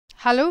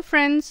Hello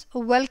friends,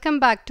 welcome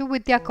back to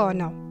Vidya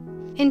Corner.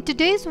 In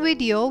today's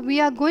video, we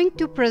are going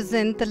to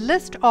present the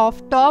list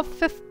of top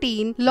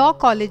 15 law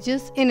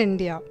colleges in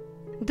India.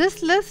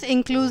 This list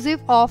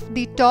inclusive of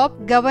the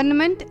top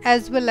government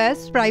as well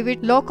as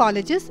private law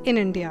colleges in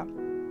India.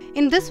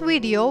 In this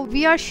video,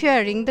 we are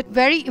sharing the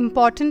very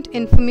important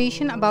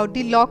information about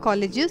the law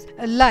colleges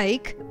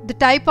like the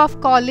type of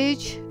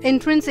college,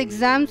 entrance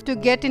exams to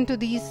get into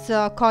these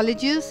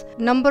colleges,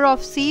 number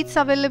of seats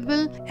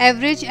available,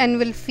 average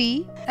annual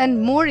fee,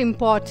 and more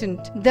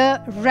important,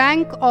 the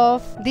rank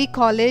of the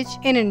college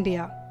in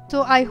India.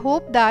 So I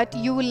hope that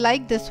you will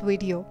like this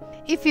video.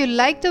 If you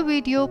like the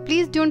video,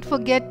 please don't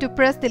forget to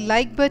press the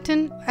like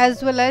button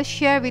as well as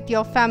share with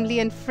your family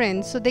and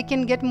friends so they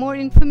can get more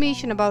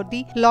information about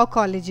the law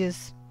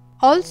colleges.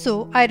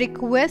 Also, I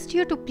request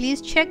you to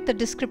please check the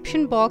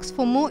description box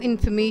for more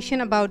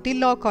information about the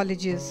law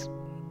colleges.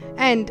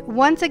 And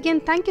once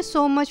again, thank you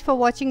so much for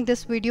watching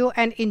this video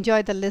and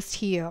enjoy the list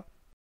here.